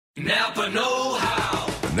Napa know-how.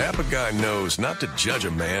 The Napa guy knows not to judge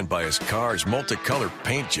a man by his car's multicolored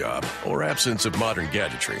paint job or absence of modern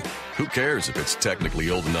gadgetry. Who cares if it's technically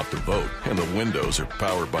old enough to vote and the windows are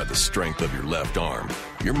powered by the strength of your left arm?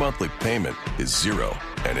 Your monthly payment is zero,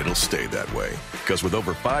 and it'll stay that way. Because with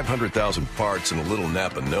over 500,000 parts and a little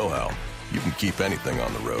Napa know-how, you can keep anything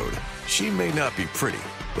on the road. She may not be pretty,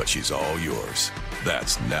 but she's all yours.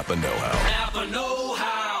 That's Napa know-how. Napa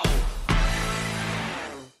know-how.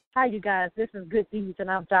 Hi, you guys. This is Good Deeds,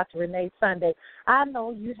 and I'm Dr. Renee Sunday. I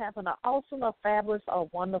know you're having an awesome, a fabulous, or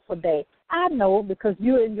wonderful day. I know because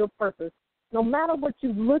you're in your purpose. No matter what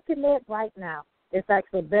you're looking at right now, it's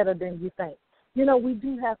actually better than you think. You know, we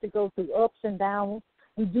do have to go through ups and downs.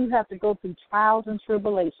 We do have to go through trials and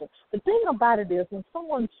tribulations. The thing about it is when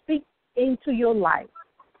someone speaks into your life,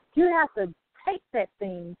 you have to take that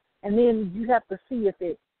thing, and then you have to see if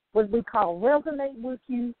it, what we call, resonate with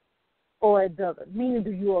you, or it doesn't. Meaning,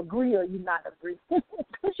 do you agree or you not agree?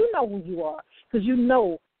 Because you know who you are, because you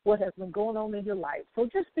know what has been going on in your life. So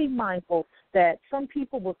just be mindful that some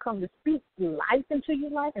people will come to speak life into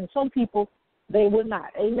your life, and some people, they will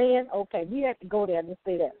not. Amen? Okay, we have to go there and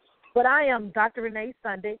say that. But I am Dr. Renee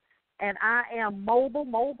Sunday, and I am mobile.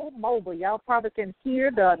 Y'all probably can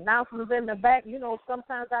hear the announcements in the back. You know,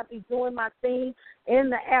 sometimes I be doing my thing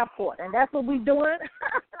in the airport, and that's what we're doing.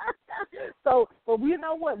 So, but you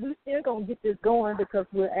know what? We're still going to get this going because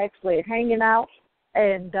we're actually hanging out.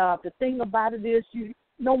 And the thing about it is, you,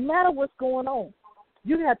 no matter what's going on,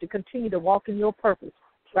 you have to continue to walk in your purpose,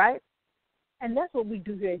 right? And that's what we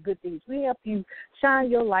do here at Good Deeds. We help you shine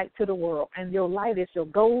your light to the world, and your light is your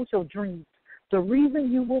goals, your dreams, the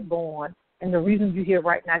reason you were born, and the reason you're here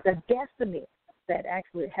right now, the destiny that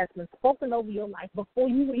actually has been spoken over your life before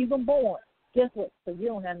you were even born. Guess what? So you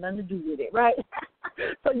don't have nothing to do with it, right?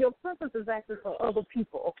 So your purpose is actually for other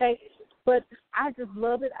people, okay? But I just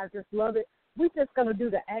love it. We're just going to do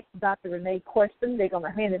the Ask Dr. Renee question. They're going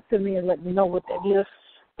to hand it to me and let me know what that is.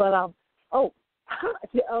 But, so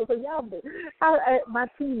y'all, my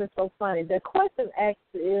team is so funny. The question asked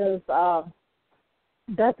is,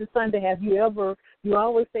 Dr. Sunday, have you ever, you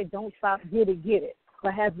always say don't stop, get it.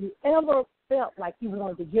 But have you ever felt like you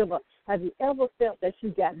wanted to give up? Have you ever felt that you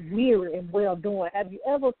got weary and well doing? Have you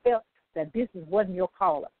ever felt that this wasn't your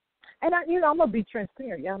calling? And, I'm going to be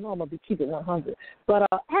transparent. Y'all know I'm going to be keeping 100. But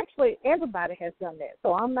actually, everybody has done that.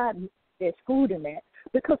 So I'm not excluding that.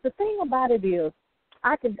 Because the thing about it is,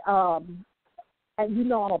 I could, and you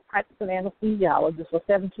know I'm a practicing anesthesiologist for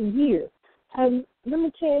 17 years. And let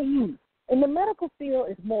me tell you, in the medical field,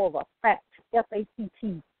 it's more of a fact,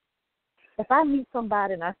 F-A-C-T. If I meet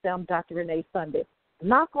somebody and I say I'm Dr. Renee Sunday,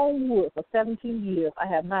 knock on wood, for 17 years, I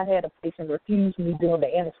have not had a patient refuse me during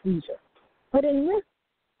the anesthesia. But in this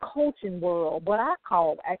coaching world, what I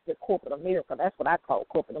call actually corporate America, that's what I call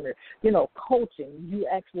corporate America, coaching, you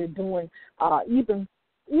actually doing, even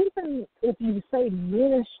if you say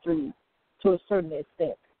ministry to a certain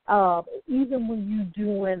extent, even when you're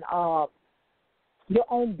doing your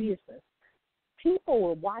own business, people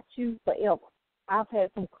will watch you forever. I've had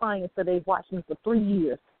some clients that they've watched me for 3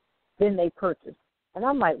 years, then they purchase. And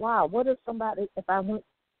I'm like, wow, what if I went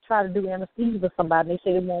try to do anesthesia for somebody, and they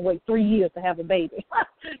say they want to wait 3 years to have a baby?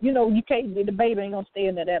 You can't, the baby ain't going to stay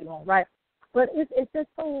in there that long, right? But it's just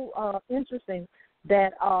so interesting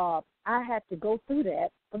that I had to go through that.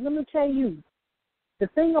 But let me tell you, the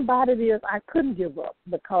thing about it is I couldn't give up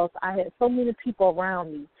because I had so many people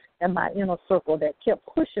around me in my inner circle that kept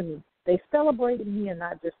pushing me. They celebrated me and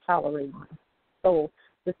not just tolerated me. So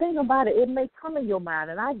the thing about it may come in your mind,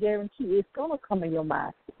 and I guarantee it's going to come in your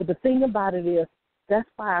mind. But the thing about it is that's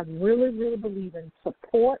why I really, really believe in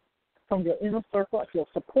support from your inner circle, your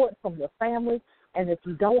support from your family. And if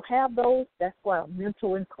you don't have those, that's why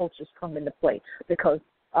mentoring coaches come into play, because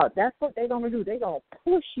that's what they're going to do. They're going to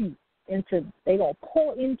push you they're going to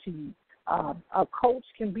pour into you. A coach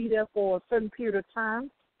can be there for a certain period of time,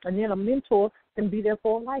 and then a mentor can be there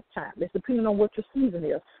for a lifetime. It's depending on what your season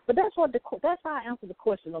is. But that's how I answered the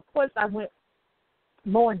question. Of course, I went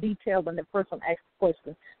more in detail than the person asked the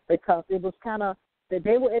question because it was kind of that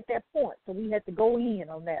they were at that point. So we had to go in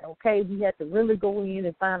on that, okay? We had to really go in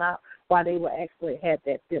and find out why they were actually had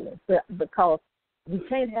that feeling. Because we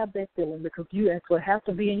can't have that feeling because you actually have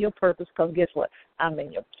to be in your purpose because guess what? I'm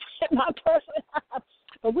in my purpose.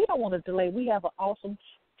 But we don't want to delay. We have an awesome,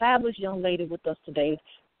 fabulous young lady with us today.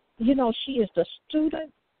 She is the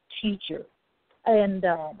student teacher. And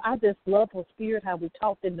I just love her spirit, how we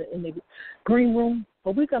talked in the green room.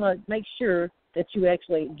 But we're going to make sure that you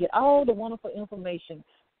actually get all the wonderful information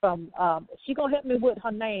from she's going to help me with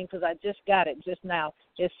her name because I just got it just now.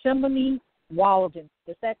 It's Simene Walden.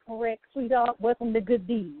 Is that correct, sweetheart? Welcome to Good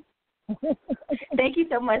Deeds. Thank you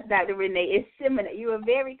so much, Dr. Renee. It's Simene. You were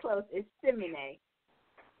very close. It's Simene.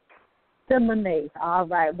 Simene. All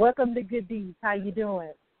right. Welcome to Good Deeds. How you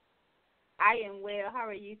doing? I am well. How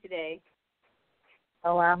are you today?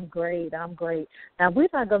 Oh, I'm great. I'm great. Now, we're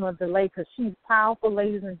not going to delay because she's powerful,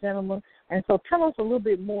 ladies and gentlemen. And so tell us a little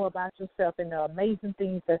bit more about yourself and the amazing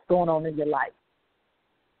things that's going on in your life.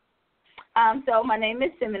 So my name is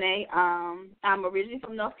Simene. I'm originally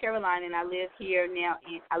from North Carolina, and I live here now.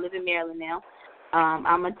 I live in Maryland now.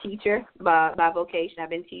 I'm a teacher by vocation. I've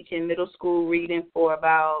been teaching middle school reading for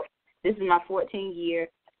this is my 14th year.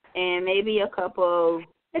 And maybe 2 or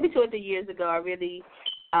 3 years ago, I really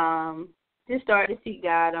just started to seek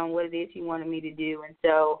God on what it is he wanted me to do. And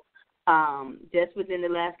so just within the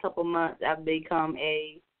last couple months, I've become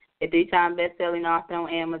a 3-time best-selling author on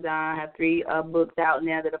Amazon. I have 3 books out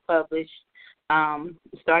now that are published.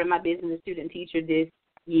 Started my business as a student teacher this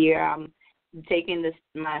year. I'm taking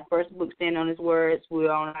my first book, Stand on His Words.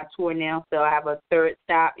 We're on our tour now, so I have a 3rd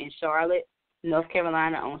stop in Charlotte, North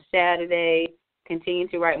Carolina on Saturday. Continue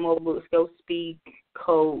to write more books, go speak,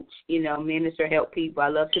 coach, minister, help people. I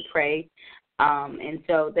love to pray. And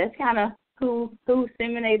so that's kind of who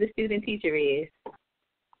Simene, the student teacher, is.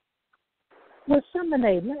 Well,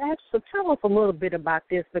 Simene, tell us a little bit about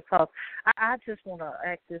this, because I just want to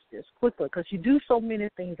ask this quickly, because you do so many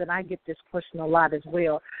things, and I get this question a lot as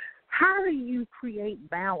well. How do you create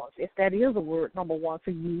balance, if that is a word, number one,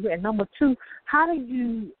 for you? And number 2, how do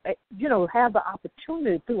you, have the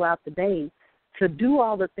opportunity throughout the day to do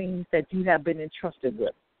all the things that you have been entrusted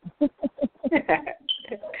with?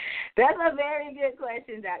 That's a very good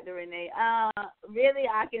question, Dr. Renee. Really,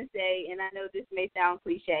 I can say, and I know this may sound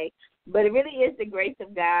cliche, but it really is the grace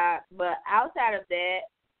of God. But outside of that,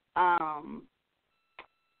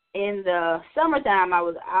 in the summertime, I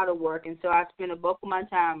was out of work, and so I spent a bulk of my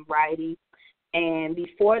time writing. And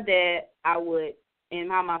before that, and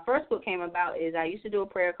how my first book came about is I used to do a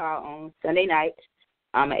prayer call on Sunday nights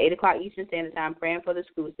at 8 o'clock Eastern Standard Time, praying for the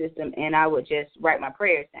school system, and I would just write my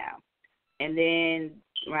prayers down. And then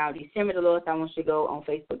around December, the Lord I want you to go on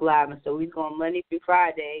Facebook Live. And so we was going Monday through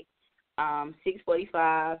Friday,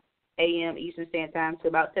 6:45 a.m. Eastern Standard Time to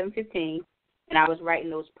about 7:15, and I was writing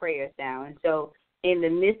those prayers down. And so in the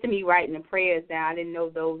midst of me writing the prayers down, I didn't know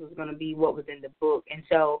those was going to be what was in the book. And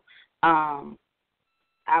so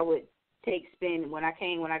I would when I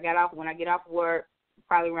get off work,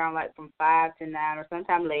 probably around from 5 to 9 or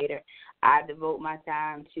sometime later, I devote my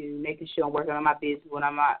time to making sure I'm working on my business when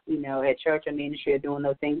I'm out, at church or ministry or doing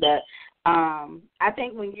those things. But I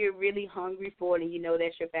think when you're really hungry for it and you know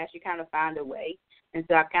that's your passion, you kind of find a way. And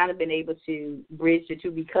so I've kind of been able to bridge the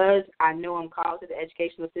two, because I know I'm called to the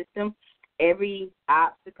educational system. Every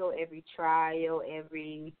obstacle, every trial,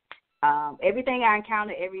 everything I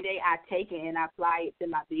encounter every day, I take it and I apply it to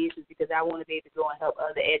my business, because I want to be able to go and help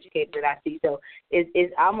other educators that I see. So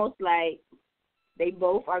it's almost like they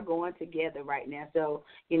both are going together right now. So,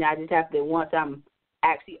 I just have to, once I'm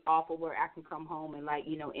actually off of work, I can come home and,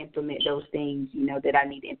 implement those things, that I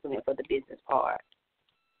need to implement for the business part.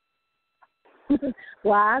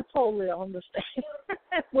 Well, I totally understand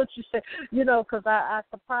what you said, because I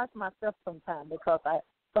surprise myself sometimes, because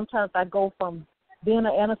sometimes I go from being an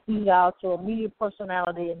anesthesiologist to a media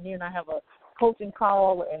personality, and then I have a coaching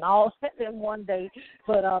call and all that in one day.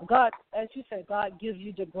 But God, as you said, God gives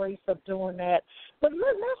you the grace of doing that. But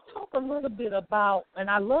let's talk a little bit about, and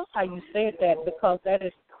I love how you said that, because that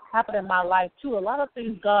has happened in my life too. A lot of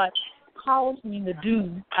things God calls me to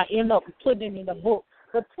do, I end up putting in the book.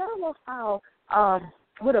 But tell us how,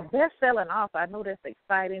 with a best-selling author, I know that's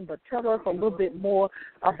exciting, but tell us a little bit more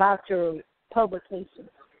about your publication.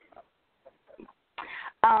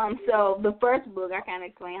 So the first book, I kind of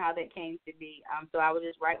explain how that came to be. So I would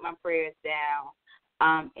just write my prayers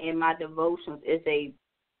down in my devotions.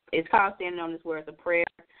 It's called Standing on His Words, a prayer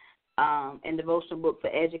and devotional book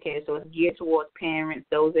for educators. So it's geared towards parents,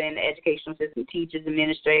 those in the educational system, teachers,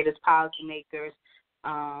 administrators, policymakers,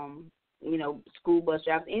 school bus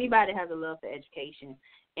drivers, anybody that has a love for education.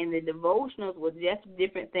 And the devotionals were just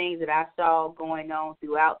different things that I saw going on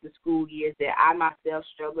throughout the school years that I myself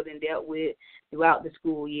struggled and dealt with throughout the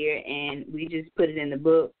school year, and we just put it in the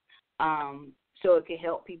book so it can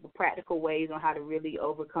help people practical ways on how to really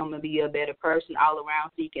overcome and be a better person all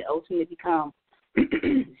around, so you can ultimately become,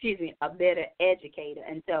 a better educator.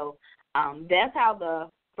 And so that's how the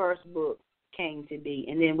first book came to be.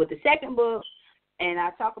 And then with the second book, and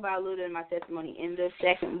I talk about a little bit of my testimony in the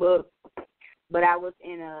second book, but I was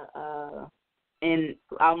in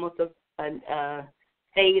almost a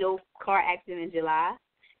fatal car accident in July,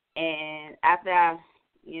 and after I,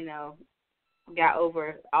 got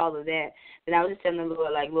over all of that, then I was just telling the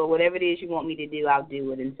Lord, like, Lord, whatever it is you want me to do, I'll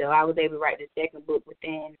do it. And so I was able to write the second book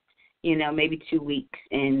within, maybe 2 weeks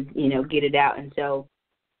and, get it out. And so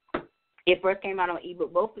it first came out on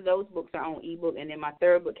ebook. Both of those books are on ebook. And then my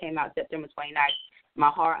third book came out September 29th, My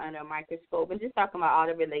Heart Under a Microscope, and just talking about all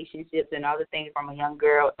the relationships and all the things from a young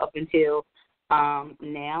girl up until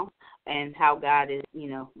now, and how God has,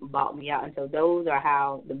 brought me out. And so those are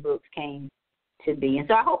how the books came to be. And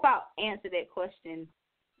so I hope I'll answer that question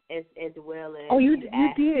as well as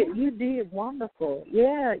you did wonderful.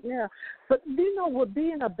 Yeah. But with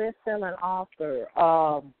being a best-selling author,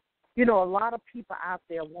 a lot of people out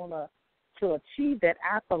there want to achieve that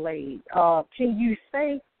accolade. Can you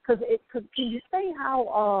say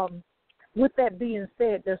how, with that being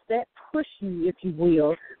said, does that push you, if you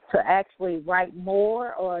will, to actually write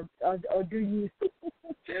more, or do you,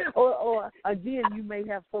 or again, you may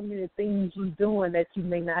have so many things you're doing that you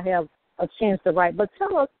may not have a chance to write? But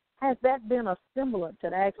tell us, has that been a stimulant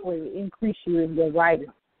to actually increase you in your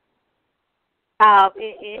writing?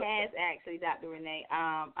 It has actually, Dr. Renee.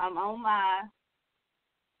 I'm on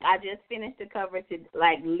I just finished the cover to,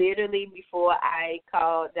 literally before I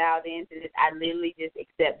dialed into this, I literally just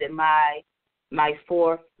accepted my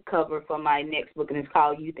fourth cover for my next book, and it's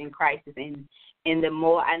called Youth in Crisis. And the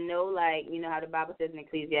more I know, how the Bible says in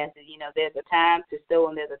Ecclesiastes, there's a time to sow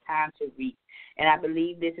and there's a time to reap. And I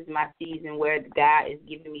believe this is my season where God is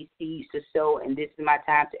giving me seeds to sow, and this is my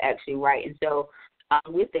time to actually write. And so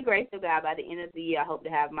with the grace of God, by the end of the year, I hope to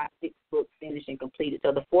have my sixth book finished and completed.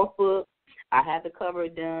 So the fourth book, I have the cover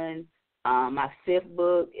done. My fifth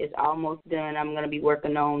book is almost done. I'm going to be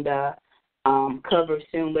working on the cover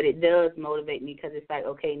soon, but it does motivate me because it's like,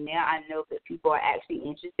 okay, now I know that people are actually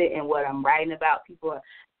interested in what I'm writing about. People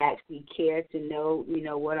actually care to know,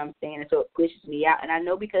 what I'm saying, and so it pushes me out. And I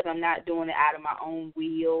know because I'm not doing it out of my own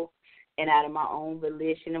will and out of my own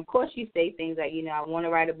volition. Of course, you say things like, I want to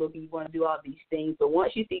write a book and you want to do all these things, but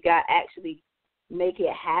once you see God actually make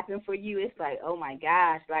it happen for you, it's like, oh my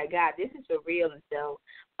gosh, God, this is for real. And so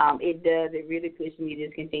it really pushes me to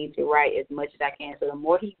just continue to write as much as I can. So the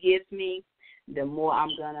more he gives me, the more I'm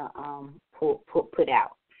gonna put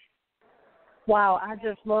out. Wow, I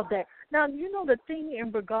just love that. Now, the thing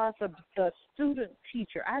in regards to the student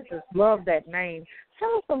teacher, I just love that name.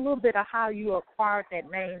 Tell us a little bit of how you acquired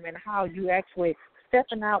that name and how you actually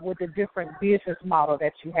stepping out with the different business model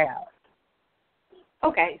that you have.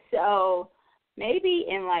 Okay, so maybe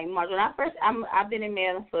in March, when I first, I've been in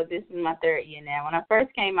Maryland for, this is my third year now. When I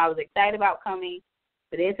first came, I was excited about coming,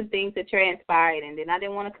 but then some things had transpired, and then I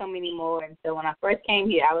didn't want to come anymore. And so when I first came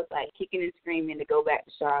here, I was kicking and screaming to go back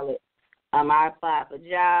to Charlotte. I applied for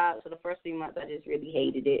jobs. So the first 3 months, I just really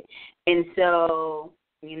hated it. And so,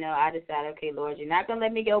 I decided, okay, Lord, you're not going to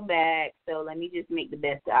let me go back, so let me just make the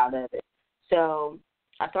best out of it. So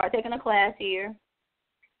I started taking a class here.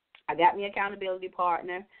 I got me an accountability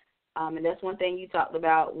partner. And that's one thing you talked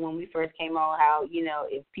about when we first came on, how,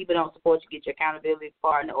 if people don't support you, get your accountability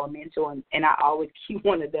partner or mentor, and I always keep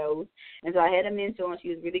one of those. And so I had a mentor, and she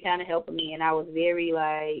was really kind of helping me, and I was very,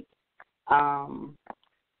 I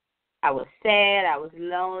was sad, I was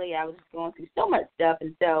lonely, I was going through so much stuff,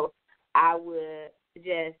 and so I would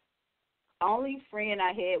just, only friend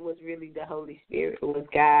I had was really the Holy Spirit, who was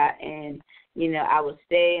God. And I would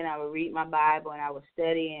stay and I would read my Bible and I would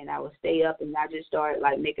study and I would stay up, and I just started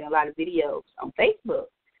making a lot of videos on Facebook.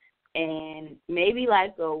 And maybe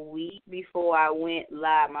a week before I went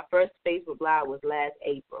live, my first Facebook Live was last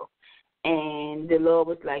April, and the Lord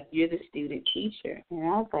was like, "You're the student teacher." And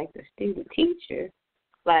I was like, "The student teacher?"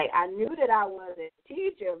 I knew that I was a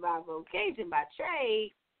teacher by vocation, by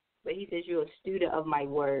trade, but he says, "You're a student of my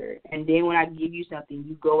word. And then when I give you something,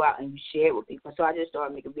 you go out and you share it with people." So I just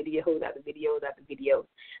started making videos after videos after videos,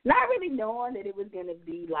 not really knowing that it was going to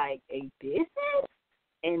be a business.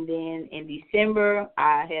 And then in December,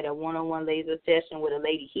 I had a one-on-one laser session with a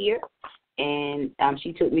lady here, and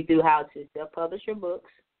she took me through how to self-publish your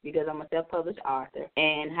books, because I'm a self-published author,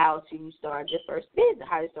 and how to start your first business,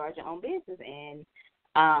 how to start your own business. And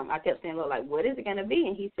I kept saying, "Look, what is it going to be?"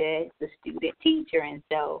 And he said, "The student teacher." And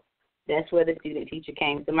so that's where the student teacher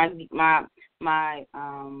came. So my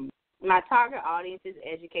target audience is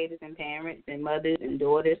educators and parents and mothers and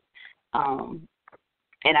daughters, and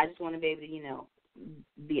I just want to be able to,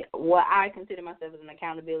 be what I consider myself as an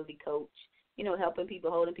accountability coach. Helping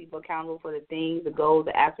people, holding people accountable for the things, the goals,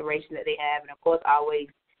 the aspirations that they have, and of course, always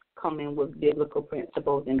coming with biblical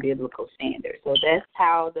principles and biblical standards. So that's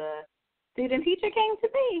how the student teacher came to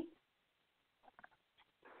be.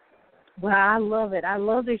 Well, I love it. I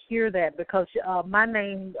love to hear that because my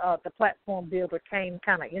name, the platform builder, came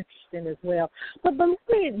kind of interesting as well. But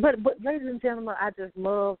ladies and gentlemen, I just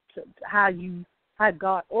love how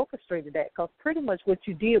God orchestrated that, because pretty much what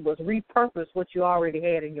you did was repurpose what you already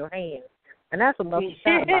had in your hands, and that's enough to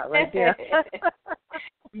shout about right there.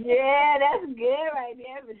 Yeah, that's good right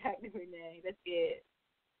there, Dr. Renee. That's good.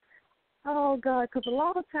 Oh God, because a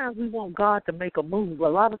lot of times we want God to make a move. A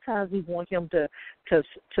lot of times we want Him to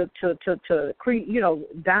create,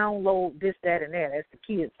 download this, that, and that, as the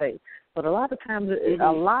kids say. But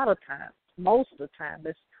most of the time,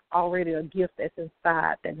 it's already a gift that's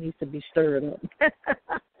inside that needs to be stirred up.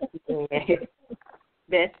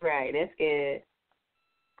 That's right. That's good.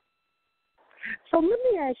 So let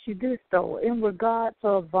me ask you this, though, in regards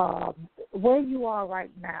of where you are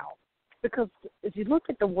right now. Because if you look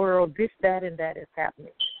at the world, this, that, and that is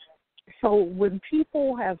happening. So when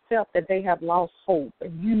people have felt that they have lost hope,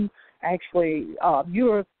 and you actually,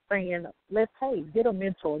 you're saying, get a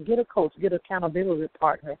mentor, get a coach, get an accountability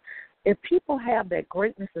partner. If people have that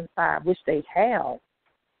greatness inside, which they have,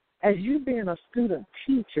 as you being a student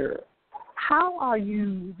teacher, how are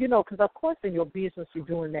you, because of course in your business you're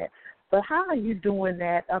doing that, but how are you doing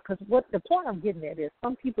that? Because what the point I'm getting at is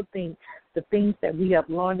some people think the things that we have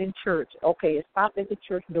learned in church, okay, it stopped at the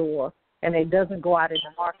church door and it doesn't go out in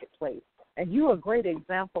the marketplace. And you're a great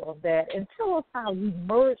example of that. And tell us how you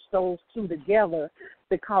merge those two together,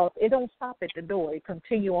 because it don't stop at the door. It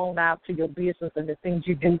continue on out to your business and the things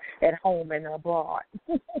you do at home and abroad.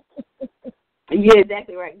 You're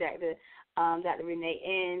exactly right, Dr. Renee.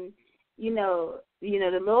 And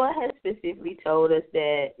the Lord has specifically told us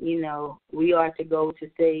that, we are to go to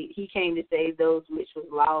save. He came to save those which was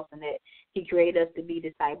lost, and that He created us to be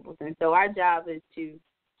disciples. And so our job is to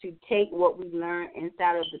take what we learned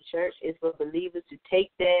inside of the church, is for believers to take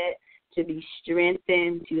that, to be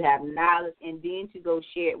strengthened, to have knowledge, and then to go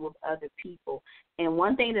share it with other people. And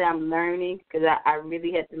one thing that I'm learning, because I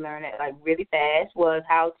really had to learn it like really fast, was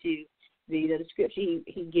how to, the scripture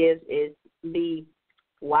he gives is be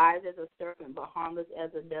wise as a serpent but harmless as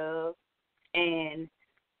a dove. And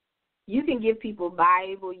you can give people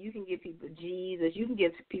Bible, you can give people Jesus, you can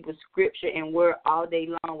give people scripture and word all day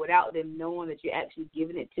long without them knowing that you're actually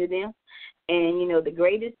giving it to them. And, the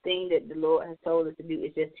greatest thing that the Lord has told us to do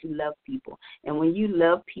is just to love people. And when you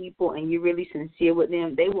love people and you're really sincere with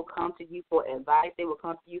them, they will come to you for advice. They will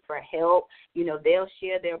come to you for help. They'll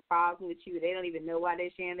share their problems with you. They don't even know why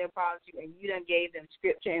they're sharing their problems with you. And you done gave them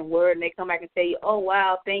scripture and word, and they come back and tell you, oh,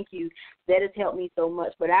 wow, thank you. That has helped me so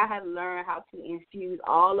much. But I have learned how to infuse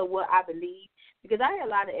all of what I believe, because I hear a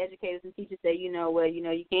lot of educators and teachers say, you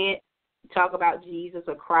can't talk about Jesus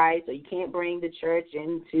or Christ, or you can't bring the church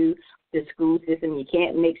into the school system, you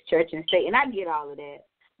can't mix church and state, and I get all of that.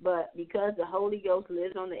 But because the Holy Ghost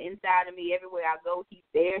lives on the inside of me, everywhere I go, He's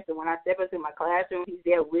there. So when I step into my classroom, He's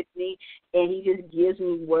there with me, and He just gives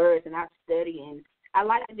me words, and I study. And I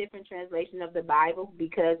like the different translation of the Bible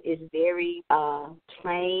because it's very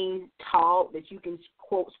plain taught, that you can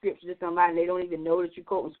quote scripture to somebody and they don't even know that you're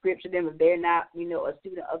quoting scripture to them if they're not, a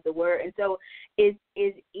student of the word. And so it's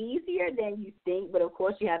easier than you think, but of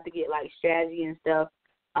course you have to get like strategy and stuff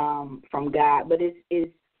from God. But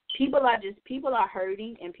it's people are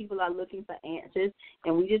hurting and people are looking for answers,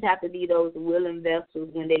 and we just have to be those willing vessels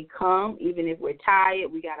when they come. Even if we're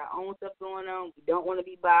tired, we got our own stuff going on, we don't want to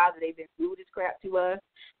be bothered, they've been rude as crap to us,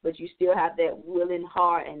 but you still have that willing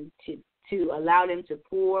heart and to allow them to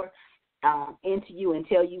pour into you and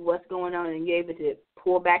tell you what's going on, and you're able to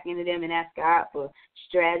pour back into them and ask God for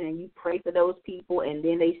strategy, and you pray for those people, and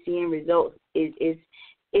then they see results. It's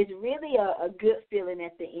really a good feeling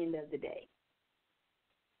at the end of the day.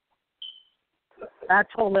 I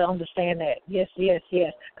totally understand that. Yes.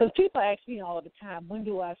 Because people ask me all the time, when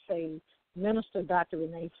do I say Minister Dr.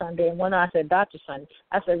 Renee Sunday? And when I say Dr. Sunday,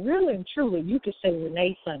 I said, really and truly, you could say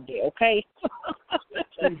Renee Sunday, okay?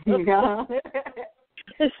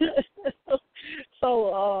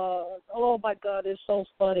 So, oh my God, it's so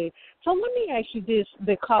funny. So let me ask you this,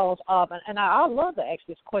 because and I love to ask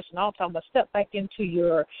this question all the time, but step back into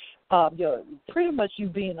your pretty much you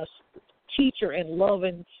being a teacher and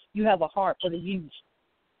loving, you have a heart for the youth.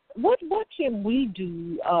 What can we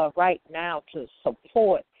do right now to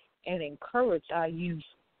support and encourage our youth?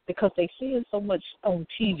 Because they're seeing so much on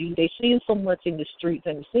TV, they're seeing so much in the streets,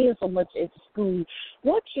 and they're seeing so much at school.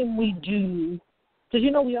 What can we do?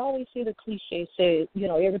 Because, we always see the cliche said,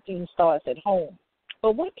 everything starts at home.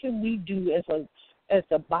 But what can we do as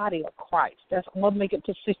the body of Christ? I'm going to make it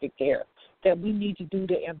specific there, that we need to do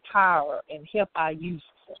to empower and help our youth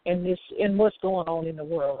in what's going on in the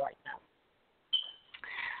world right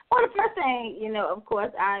Well, the first thing, of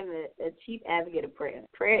course, I'm a chief advocate of prayer.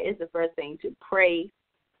 Prayer is the first thing, to pray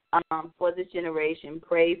for this generation,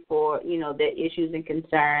 pray for, their issues and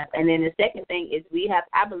concerns. And then the second thing is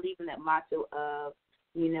I believe in that motto of,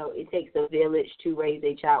 it takes a village to raise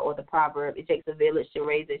a child, or the proverb, it takes a village to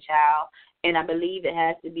raise a child. And I believe it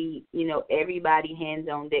has to be, everybody hands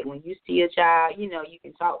on deck. When you see a child, you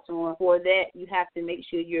can talk to them. For that, you have to make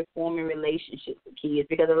sure you're forming relationships with kids,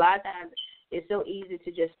 because a lot of times it's so easy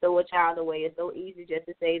to just throw a child away. It's so easy just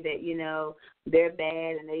to say that, they're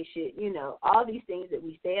bad and they should, all these things that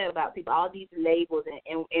we say about people, all these labels,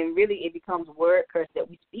 and really it becomes word curse that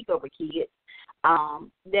we speak over kids,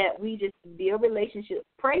 that we just build relationships,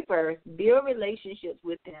 pray first, build relationships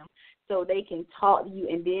with them so they can talk to you,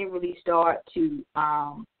 and then really start to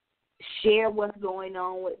share what's going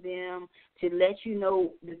on with them, to let you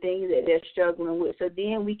know the things that they're struggling with, so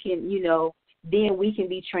then we can, then we can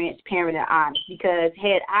be transparent and honest. Because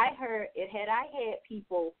had I had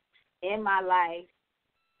people in my life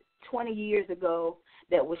 20 years ago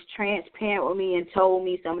that was transparent with me and told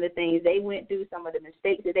me some of the things they went through, some of the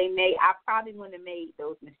mistakes that they made, I probably wouldn't have made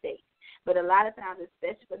those mistakes. But a lot of times,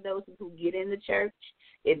 especially for those who get in the church,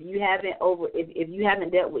 if you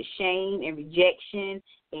haven't dealt with shame and rejection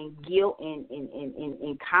and guilt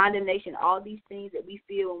and condemnation, all these things that we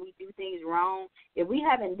feel when we do things wrong, if we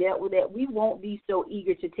haven't dealt with that, we won't be so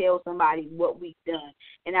eager to tell somebody what we've done.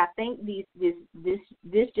 And I think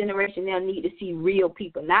this generation now need to see real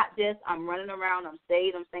people, not just I'm running around, I'm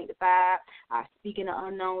saved, I'm sanctified, I speak in an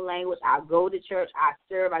unknown language, I go to church, I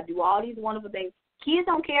serve, I do all these wonderful things. Kids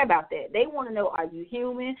don't care about that. They want to know, are you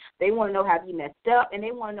human? They want to know, have you messed up? And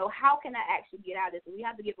they want to know, how can I actually get out of this? And we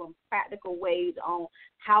have to give them practical ways on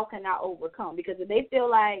how can I overcome. Because if they feel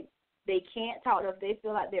like they can't talk to us, they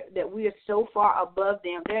feel like that we are so far above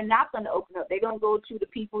them, they're not going to open up. They're going to go to the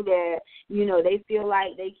people that, they feel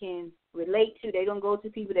like they can relate to. They're going to go to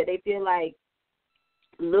people that they feel like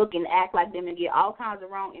look and act like them and get all kinds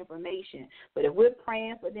of wrong information. But if we're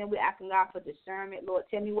praying for them, we're asking God for discernment. Lord,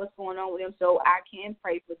 tell me what's going on with them so I can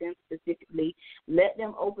pray for them specifically. Let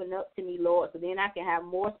them open up to me, Lord, so then I can have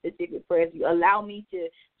more specific prayers. You allow me to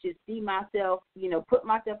see myself, put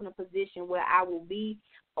myself in a position where I will be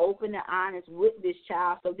open and honest with this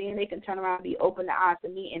child, so then they can turn around and be open and honest to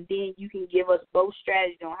me, and then you can give us both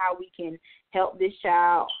strategies on how we can help this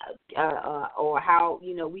child or how,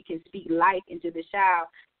 we can speak life into the child,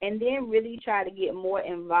 and then really try to get more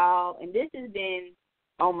involved. And this has been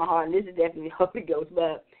on my heart, and this is definitely Holy Ghost,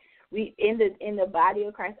 but we in the body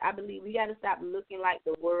of Christ, I believe we got to stop looking like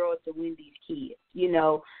the world to win these kids.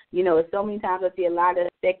 So many times I see a lot of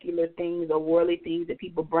secular things or worldly things that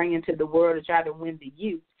people bring into the world to try to win the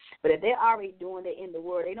youth. But if they're already doing it in the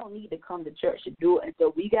world, they don't need to come to church to do it. And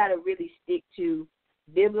so we got to really stick to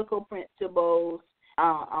biblical principles.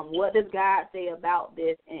 What does God say about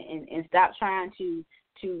this, and stop trying to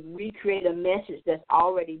recreate a message that's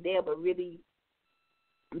already there, but really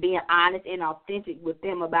being honest and authentic with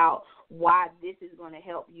them about why this is going to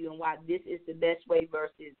help you and why this is the best way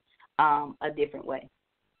versus a different way.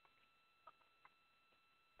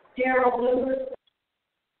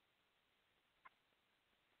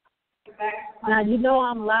 Now,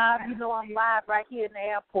 I'm live. I'm live right here in the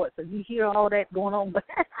airport, so you hear all that going on. But,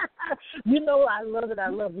 I love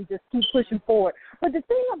it. We just keep pushing forward. But the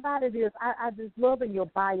thing about it is, I just love in your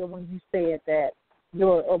bio when you said that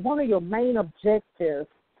one of your main objectives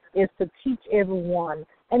is to teach everyone.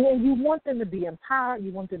 And then you want them to be empowered,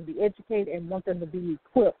 you want them to be educated, and want them to be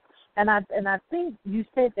equipped. And I think you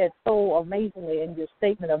said that so amazingly in your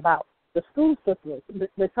statement about the school systems,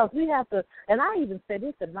 because we have to, and I even said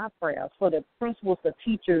this in my prayers, for the principals, the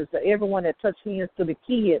teachers, everyone that touch hands to the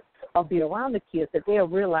kids or be around the kids, that they'll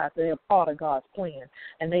realize that they're part of God's plan.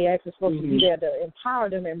 And they actually supposed to be there to empower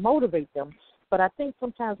them and motivate them. But I think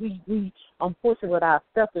sometimes we unfortunately, with our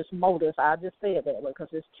selfish motives, I just say it that way because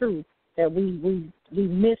it's true, that we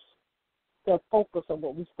miss the focus of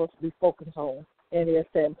what we're supposed to be focused on, and it's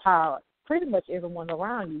to empower pretty much everyone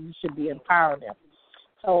around you. You should be empowering them.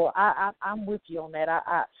 So I'm with you on that.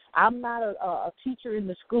 I'm not a teacher in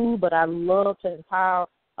the school, but I love to empower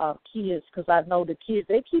kids because I know the kids,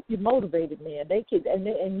 they keep you motivated, man.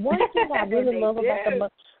 And one thing I really love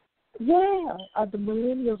about the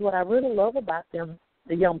millennials, what I really love about them,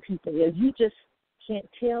 the young people, is you just can't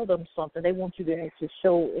tell them something. They want you to actually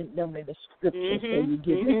show them in the scriptures so you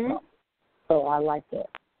give them something. So I like that.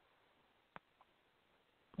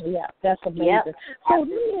 Yeah, that's amazing. Yep. So let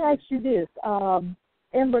me ask you this.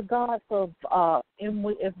 in regards of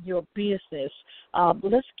your business,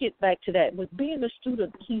 let's get back to that. With being a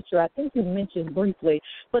student teacher, I think you mentioned briefly,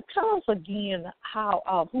 but tell us again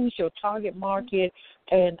how who's your target market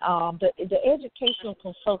and the educational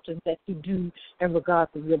consultants that you do in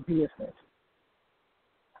regards to your business.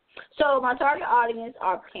 So my target audience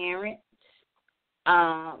are parents,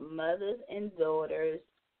 mothers and daughters,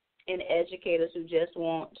 and educators who just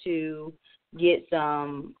want to get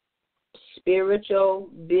some spiritual,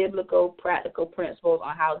 biblical, practical principles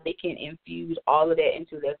on how they can infuse all of that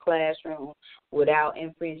into their classroom without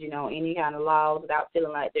infringing on any kind of laws, without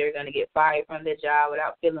feeling like they're going to get fired from their job,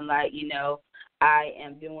 without feeling like, I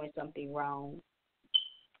am doing something wrong.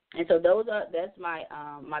 And so that's my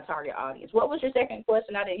my target audience. What was your second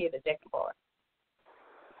question? I didn't hear the second part.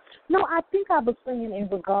 No, I think I was saying in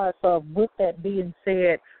regards of, with that being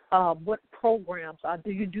said, what programs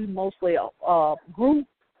do you do? Mostly group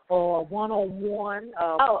or one-on-one?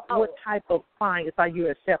 What type of clients are you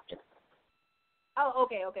accepting? Oh,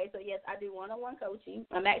 okay. So, yes, I do one-on-one coaching.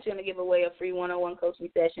 I'm actually going to give away a free one-on-one coaching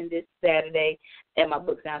session this Saturday at my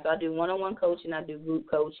book sign. So I do one-on-one coaching. I do group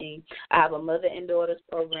coaching. I have a mother and daughters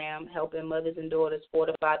program helping mothers and daughters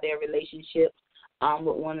fortify their relationships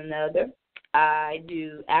with one another. I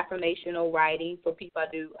do affirmational writing for people. I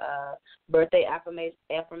do birthday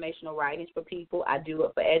affirmational writings for people. I do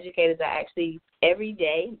it for educators. I actually, every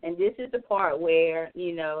day, and this is the part where,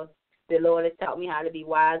 the Lord has taught me how to be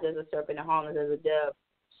wise as a serpent and harmless as a dove.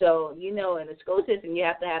 So, in the school system, you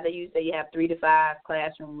have to have, you say you have 3 to 5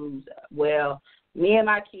 classroom rooms. Well, me and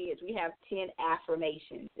my kids, we have 10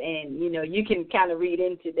 affirmations, and, you can kind of read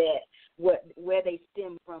into that where they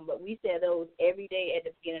stem from. But we say those every day at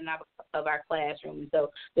the beginning of our classroom. And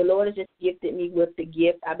so the Lord has just gifted me with the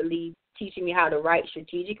gift, I believe, teaching me how to write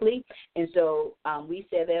strategically. And so we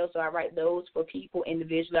say those. So I write those for people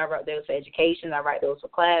individually. I write those for education. I write those for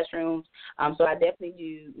classrooms. So I definitely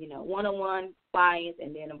do, one-on-one clients,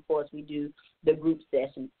 and then, of course, we do the group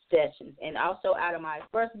sessions. And also out of my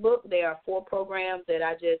first book, there are 4 programs that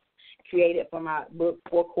I just created for my book,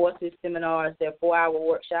 4 courses, seminars. They're 4-hour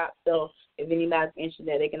workshops. So if anybody's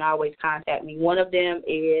interested, they can always contact me. One of them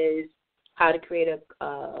is how to create a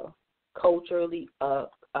culturally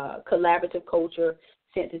collaborative,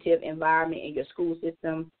 culture-sensitive environment in your school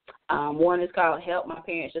system. One is called Help My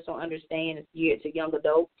Parents Just Don't Understand. It's geared to young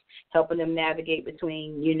adults, helping them navigate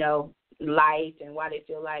between, life and why they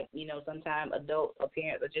feel like, sometimes adults or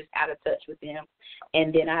parents are just out of touch with them.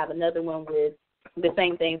 And then I have another one with the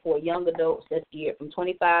same thing for young adults that's geared from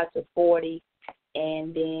 25 to 40.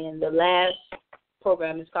 And then the last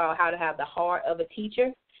program is called How to Have the Heart of a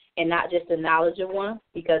Teacher and Not Just the Knowledge of One,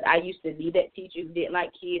 because I used to be that teacher who didn't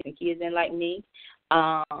like kids and kids didn't like me.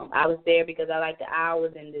 I was there because I liked the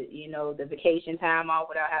hours and the vacation time off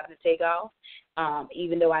without having to take off.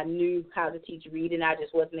 Even though I knew how to teach reading, I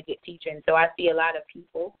just wasn't a good teacher. And so I see a lot of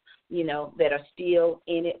people, that are still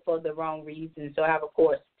in it for the wrong reasons. So I have, of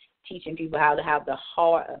course, teaching people how to have the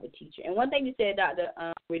heart of a teacher. And one thing you said, Dr.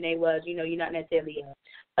 Renee, was, you're not necessarily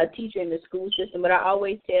a teacher in the school system, but I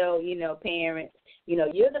always tell, parents,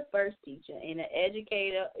 you're the first teacher, and an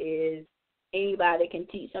educator is anybody that can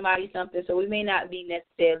teach somebody something. So we may not be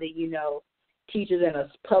necessarily, teachers in a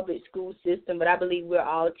public school system, but I believe we're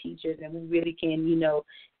all teachers, and we really can,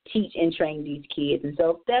 teach and train these kids. And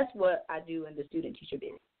so that's what I do in the student teacher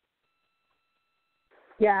business.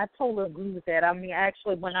 Yeah, I totally agree with that. I mean,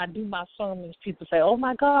 actually, when I do my sermons, people say, "Oh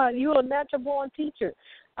my God, you're a natural-born teacher,"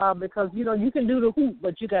 because you can do the hoop,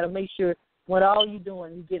 but you got to make sure when all you're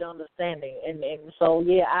doing, you get understanding. And so,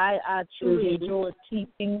 yeah, I truly enjoy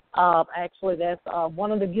teaching. Actually, that's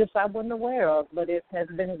one of the gifts I wasn't aware of, but it has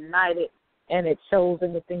been ignited, and it shows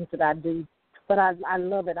in the things that I do. But I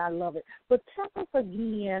love it. I love it. But tell us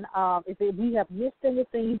again, if we have missed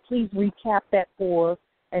anything, please recap that for us.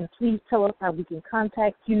 And please tell us how we can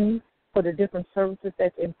contact you for the different services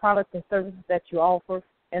and products and services that you offer.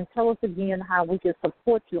 And tell us again how we can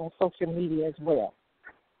support you on social media as well.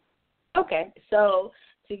 Okay, so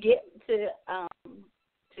to get to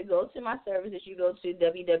go to my services, you go to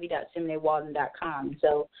www.simenewalden.com.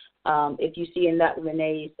 So if you see in Dr.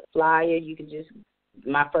 Renee's flyer, you can just,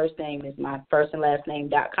 my first name is my first and last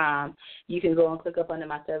name.com. You can go and click up under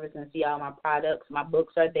my service and see all my products. My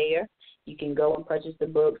books are there. You can go and purchase the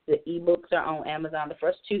books. The e-books are on Amazon. The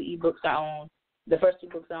first 2 books are on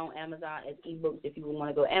Amazon as e-books. If you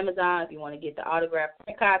want to go Amazon, if you want to get the autographed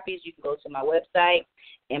print copies, you can go to my website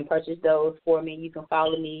and purchase those for me. You can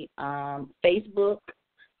follow me Facebook,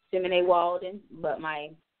 Simene Walden. But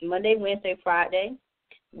my Monday, Wednesday, Friday,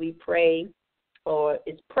 we pray, or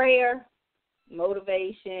it's prayer,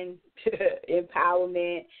 motivation,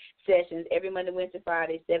 empowerment sessions every Monday, Wednesday,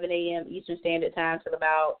 Friday, 7 a.m. Eastern Standard Time till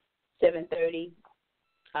about 7:30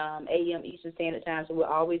 a.m. Eastern Standard Time. So we're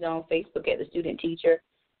always on Facebook at The Student Teacher.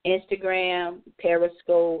 Instagram,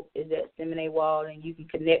 Periscope is at Simene Walden. You can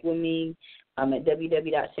connect with me at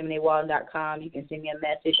www.simenewalden.com. You can send me a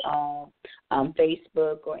message on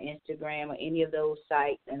Facebook or Instagram or any of those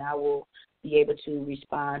sites, and I will be able to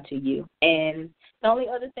respond to you. And the only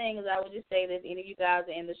other thing is I would just say that if any of you guys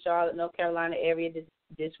are in the Charlotte, North Carolina area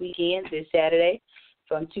this weekend, this Saturday,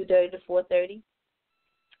 from 2:30 to 4:30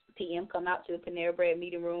 p.m., come out to the Panera Bread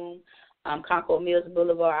Meeting Room, Concord Mills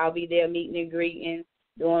Boulevard. I'll be there meeting and greeting,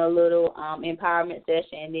 doing a little empowerment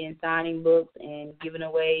session, and then signing books and giving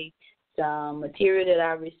away some material that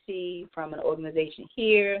I received from an organization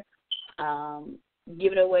here,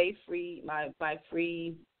 giving away my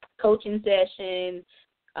free coaching session,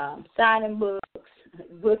 signing books,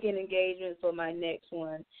 booking engagements for my next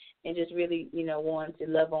one, and just really, wanting to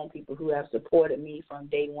love on people who have supported me from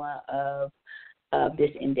day one of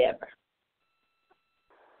this endeavor.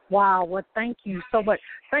 Wow, well, thank you so much.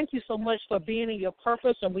 Thank you so much for being in your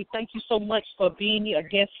purpose, and we thank you so much for being a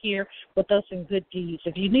guest here with us in Good Deeds.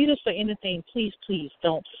 If you need us for anything, please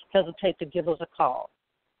don't hesitate to give us a call.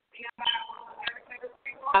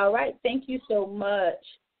 All right, thank you so much.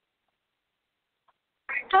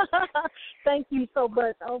 Thank you so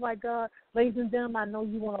much. Oh, my God. Ladies and gentlemen, I know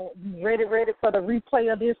you want to be ready for the replay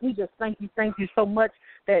of this. We just thank you so much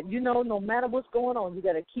that, no matter what's going on, you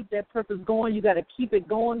got to keep that purpose going. You got to keep it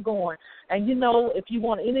going. And, if you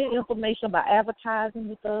want any information about advertising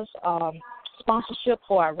with us, sponsorship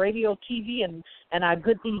for our radio, TV, and our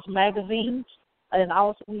Good Deeds magazines, and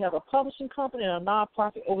also we have a publishing company and a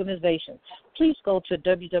nonprofit organization, please go to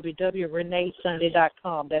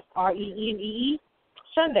www.reneesunday.com. That's RENEE.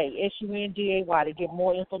 Sunday, SUNDAY, to get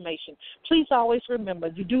more information. Please always remember,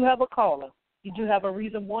 you do have a caller. You do have a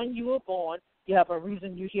reason, one, you were born. You have a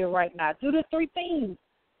reason you're here right now. Do the three things.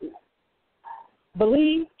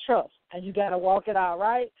 Believe, trust, and you got to walk it out,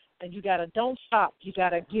 right? And you got to don't stop. You got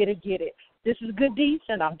to get it. This is Good Deeds,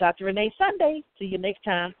 and I'm Dr. Renee Sunday. See you next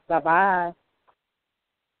time. Bye-bye.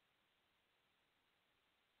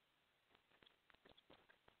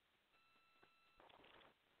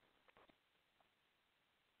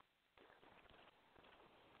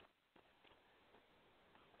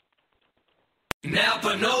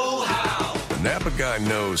 Napa know-how. The Napa guy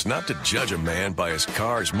knows not to judge a man by his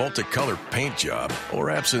car's multicolored paint job or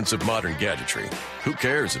absence of modern gadgetry. Who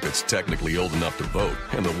cares if it's technically old enough to vote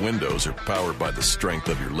and the windows are powered by the strength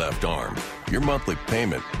of your left arm? Your monthly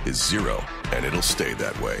payment is zero, and it'll stay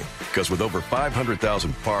that way. Because with over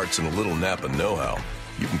 500,000 parts and a little Napa know-how,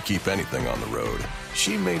 you can keep anything on the road.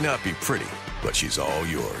 She may not be pretty, but she's all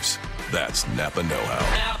yours. That's Napa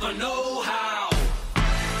know-how. Napa know-how.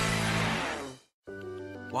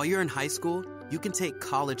 While you're in high school, you can take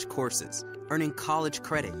college courses, earning college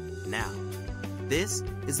credit now. This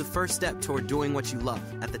is the first step toward doing what you love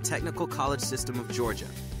at the Technical College System of Georgia,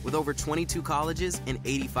 with over 22 colleges and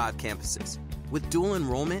 85 campuses. With dual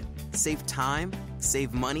enrollment, save time,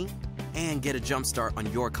 save money, and get a jump start on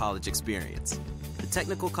your college experience. The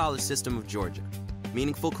Technical College System of Georgia.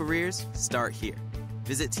 Meaningful careers start here.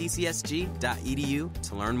 Visit tcsg.edu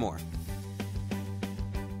to learn more.